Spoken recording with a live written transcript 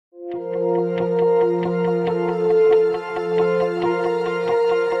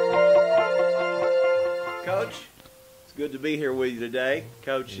be here with you today,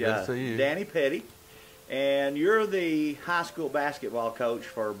 Coach Danny Petty. And you're the high school basketball coach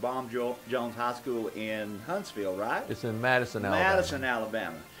for Baum Jones High School in Huntsville, right? It's in Madison, Alabama. Madison,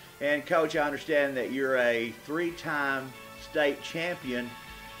 Alabama. And Coach, I understand that you're a three-time state champion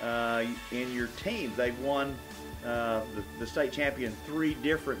in your teams. They've won the state champion 3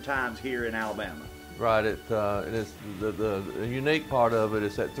 different times here in Alabama. Right. It is the unique part of it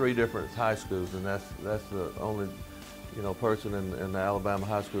is at 3 different high schools, and that's the only person in the Alabama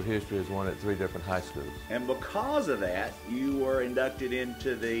high school history has won at 3 different high schools. And because of that, you were inducted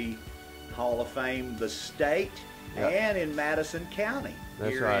into the Hall of Fame, the state, and in Madison County.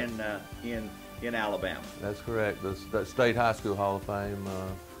 That's here right. in Alabama. That's correct. The State High School Hall of Fame,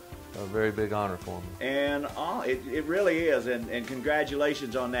 a very big honor for me. And it really is, and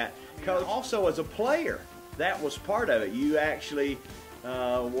congratulations on that. Coach, also as a player, that was part of it. You actually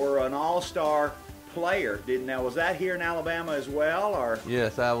were an all-star player. Was that here in Alabama as well, or?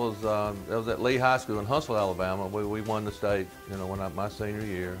 Yes, that was at Lee High School in Huntsville, Alabama. We won the state, when my senior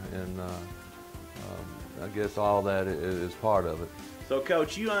year, and I guess all that is part of it. So,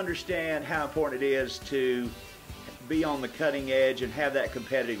 Coach, you understand how important it is to be on the cutting edge and have that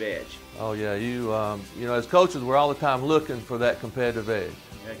competitive edge. Oh yeah, as coaches, we're all the time looking for that competitive edge.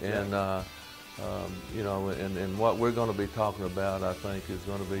 Exactly. And what we're going to be talking about, I think, is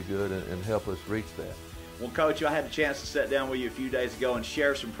going to be good and help us reach that. Well, Coach, I had a chance to sit down with you a few days ago and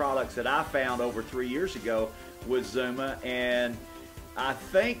share some products that I found over 3 years ago with Xooma, and I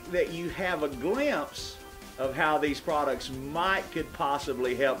think that you have a glimpse of how these products could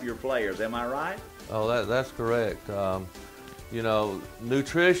possibly help your players. Am I right? Oh, that's correct.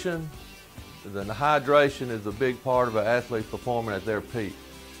 Nutrition, the hydration is a big part of an athlete performing at their peak.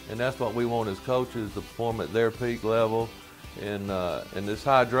 And that's what we want as coaches, to perform at their peak level. And this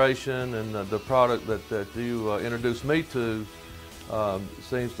hydration and the product that you introduced me to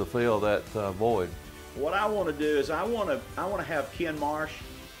seems to fill that void. What I want to do is I want to have Ken Marsh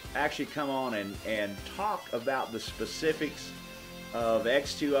actually come on and talk about the specifics of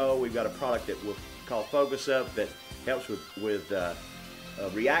X2O. We've got a product that we'll call Focus Up that helps with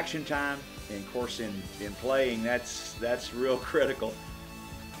reaction time, and of course in playing that's real critical.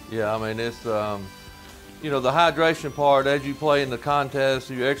 Yeah, I mean, it's the hydration part. As you play in the contest,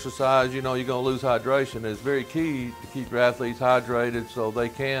 you exercise, you're going to lose hydration. It's very key to keep your athletes hydrated so they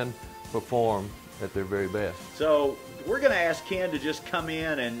can perform at their very best. So we're going to ask Ken to just come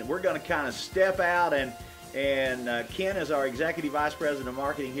in, and we're going to kind of step out, and Ken is our Executive Vice President of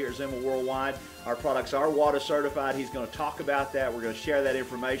Marketing here at Xooma Worldwide. Our products are water certified. He's going to talk about that. We're going to share that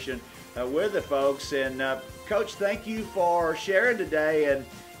information with the folks. And Coach, thank you for sharing today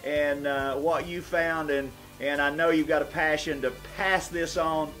and what you found, and I know you've got a passion to pass this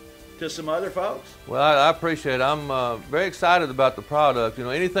on to some other folks. Well, I appreciate it. I'm very excited about the product.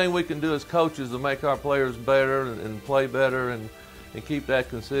 Anything we can do as coaches to make our players better and play better and keep that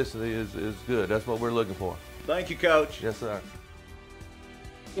consistency is good. That's what we're looking for. Thank you, Coach. Yes, sir.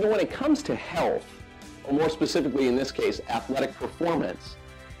 When it comes to health, or more specifically in this case, athletic performance,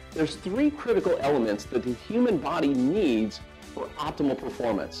 there's 3 critical elements that the human body needs for optimal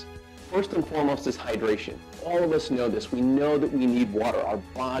performance. First and foremost is hydration. All of us know this. We know that we need water. Our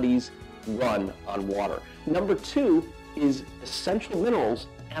bodies run on water. Number 2 is essential minerals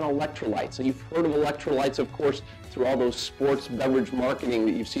and electrolytes. And you've heard of electrolytes, of course, through all those sports beverage marketing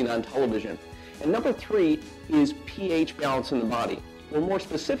that you've seen on television. And number 3 is pH balance in the body. Or more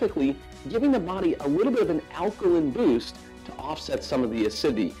specifically, giving the body a little bit of an alkaline boost to offset some of the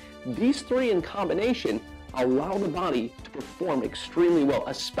acidity. These 3 in combination allow the body to perform extremely well,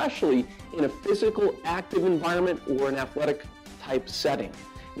 especially in a physical, active environment or an athletic type setting.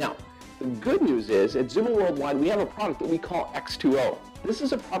 Now, the good news is at Xooma Worldwide, we have a product that we call X2O. This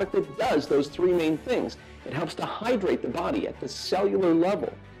is a product that does those 3 main things. It helps to hydrate the body at the cellular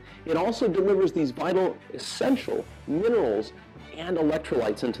level. It also delivers these vital, essential minerals and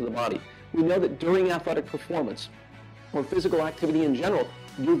electrolytes into the body. We know that during athletic performance or physical activity in general,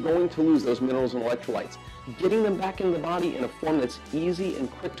 you're going to lose those minerals and electrolytes. Getting them back in the body in a form that's easy and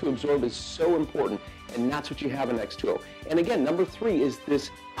quick to absorb is so important, and that's what you have in X2O. And again, number 3 is this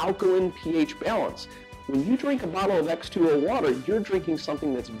alkaline pH balance. When you drink a bottle of X2O water, you're drinking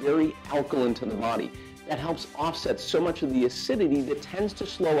something that's very alkaline to the body. That helps offset so much of the acidity that tends to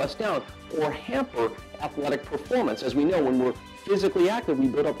slow us down or hamper athletic performance. As we know, when we're physically active, we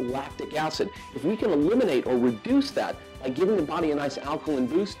build up lactic acid. If we can eliminate or reduce that by giving the body a nice alkaline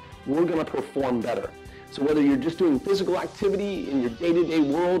boost, we're going to perform better. So whether you're just doing physical activity in your day-to-day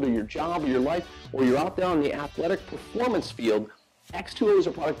world or your job or your life, or you're out there on the athletic performance field, X2O is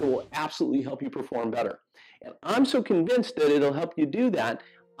a product that will absolutely help you perform better. And I'm so convinced that it'll help you do that,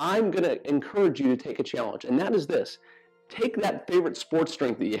 I'm going to encourage you to take a challenge, and that is this. Take that favorite sports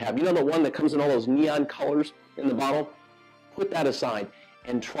drink that you have, you know, the one that comes in all those neon colors in the bottle, put that aside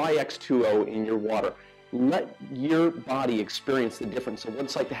and try X2O in your water. Let your body experience the difference of what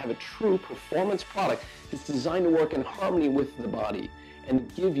it's like to have a true performance product that's designed to work in harmony with the body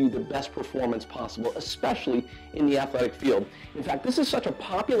and give you the best performance possible, especially in the athletic field. In fact, this is such a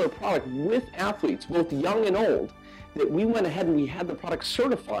popular product with athletes, both young and old, that we went ahead and we had the product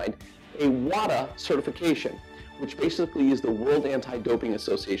certified, a WADA certification, which basically is the World Anti-Doping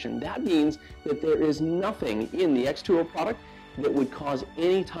Association. That means that there is nothing in the X2O product that would cause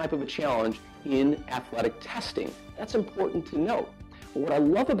any type of a challenge in athletic testing. That's important to note. But what I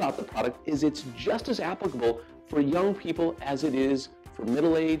love about the product is it's just as applicable for young people as it is for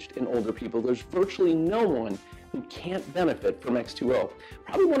middle-aged and older people. There's virtually no one who can't benefit from X2O.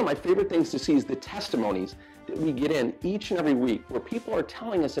 Probably one of my favorite things to see is the testimonies that we get in each and every week where people are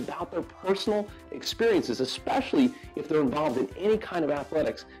telling us about their personal experiences, especially if they're involved in any kind of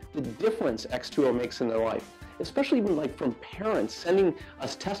athletics, the difference X2O makes in their life. Especially even like from parents sending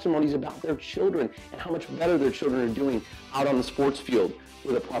us testimonies about their children and how much better their children are doing out on the sports field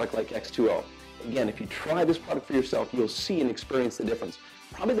with a product like X2O. Again, if you try this product for yourself, you'll see and experience the difference.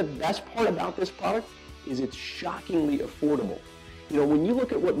 Probably the best part about this product is it's shockingly affordable. You know, when you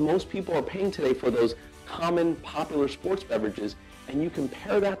look at what most people are paying today for those common popular sports beverages and you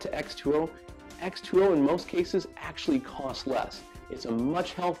compare that to X2O, X2O in most cases actually costs less. It's a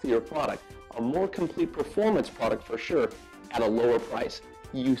much healthier product, a more complete performance product for sure, at a lower price.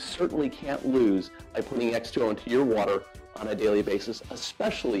 You certainly can't lose by putting X2O into your water on a daily basis,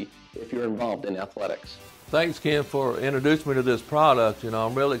 especially if you're involved in athletics. Thanks, Ken, for introducing me to this product. You know,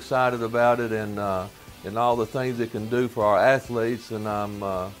 I'm really excited about it and all the things it can do for our athletes, and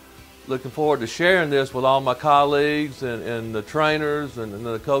I'm looking forward to sharing this with all my colleagues and the trainers and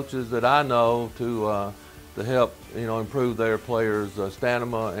the coaches that I know to help, you know, improve their players'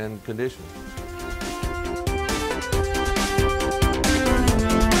 stamina and condition.